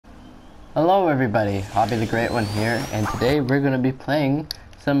Hello everybody, Abithegreat1 here, and today we're going to be playing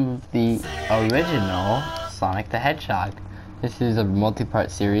some of the original Sonic the Hedgehog. This is a multi-part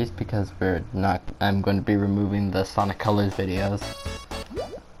series because I'm going to be removing the Sonic Colors videos.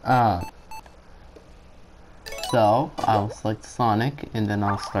 So, I'll select Sonic, and then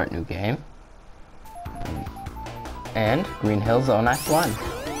I'll start new game. And Green Hill Zone Act 1.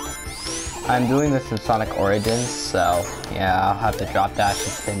 I'm doing this in Sonic Origins, so yeah, I'll have to drop dash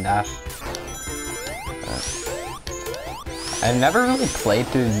and spin dash. I've never really played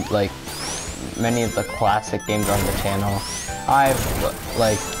through like many of the classic games on the channel. I've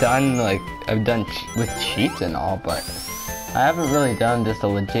done with cheats and all, but I haven't really done just a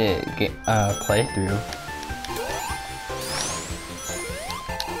legit playthrough.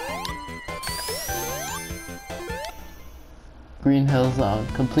 Green Hill Zone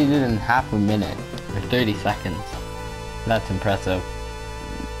completed in half a minute, or 30 seconds. That's impressive.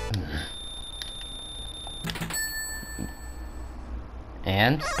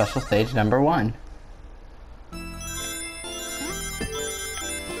 And special stage number 1.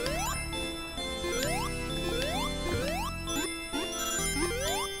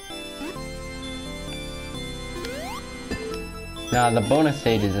 Now the bonus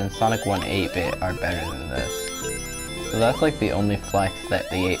stages in Sonic 1 8-bit are better than this. So that's like the only flex that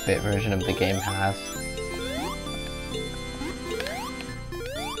the 8-bit version of the game has.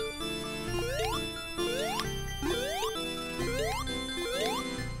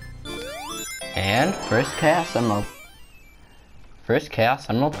 And first Chaos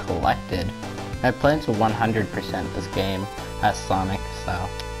Emerald collected. I plan to 100% this game as Sonic, so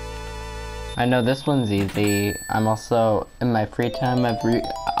I know this one's easy. I'm also in my free time. I've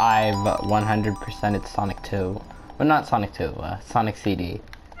 100%ed Sonic 2. But not Sonic 2, Sonic CD.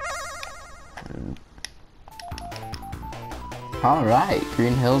 Alright,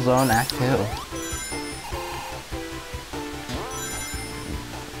 Green Hill Zone Act 2.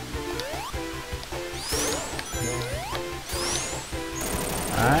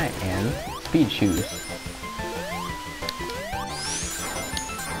 Alright, and speed shoes.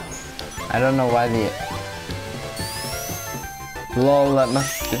 I don't know why lol, that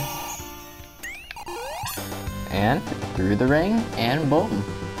must be. And through the ring, and boom.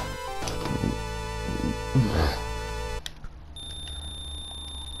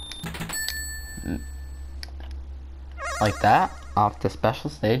 Like that, off to special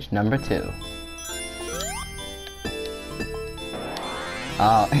stage number 2.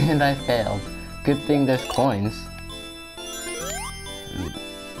 Oh, and I failed. Good thing there's coins.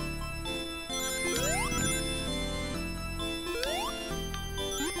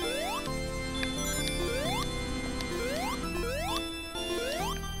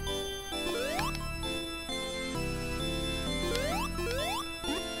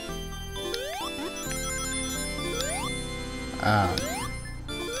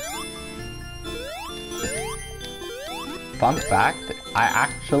 Fun fact, I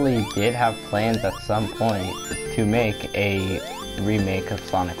actually did have plans at some point to make a remake of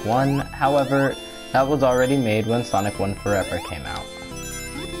Sonic 1, however, that was already made when Sonic 1 Forever came out.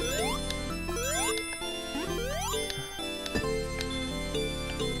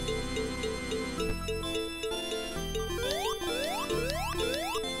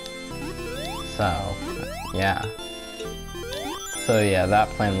 So yeah, that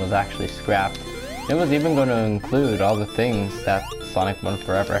plan was actually scrapped. It was even going to include all the things that Sonic 1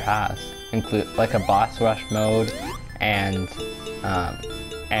 Forever has, include like a boss rush mode and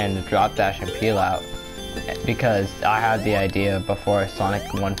drop dash and peel out, because I had the idea before Sonic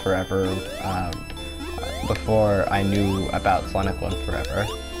 1 Forever, before I knew about Sonic 1 Forever.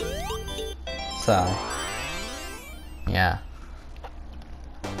 So yeah.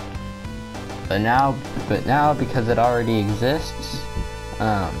 But now because it already exists,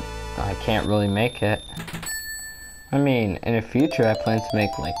 I can't really make it. I mean, in the future I plan to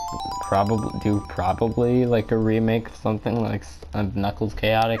make like probably like a remake of something like Knuckles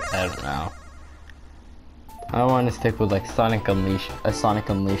Chaotic. I don't know. I want to stick with like a Sonic Unleashed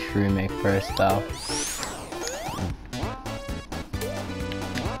remake first though.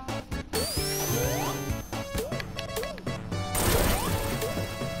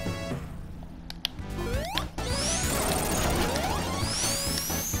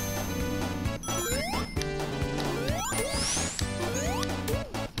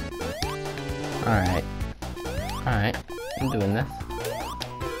 Alright, I'm doing this.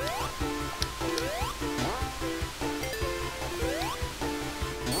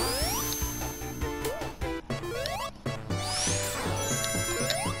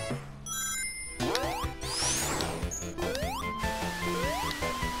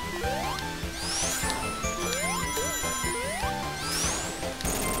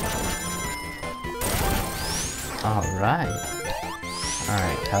 Alright.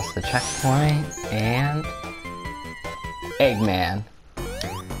 Alright, that's the checkpoint, and... Eggman.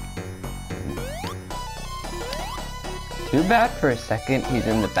 Too bad for a second he's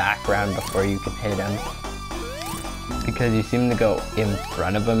in the background before you can hit him. Because you seem to go in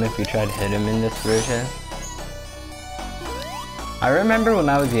front of him if you try to hit him in this version. I remember when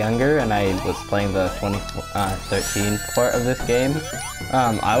I was younger and I was playing the 2013 part of this game,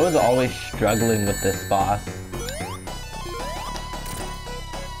 I was always struggling with this boss.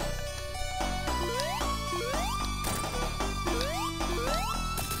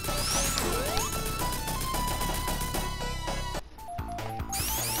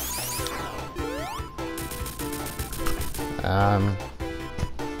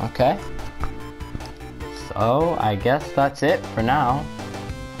 Okay. So, I guess that's it for now.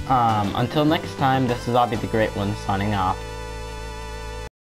 Until next time, this is Abithegreat1 signing off.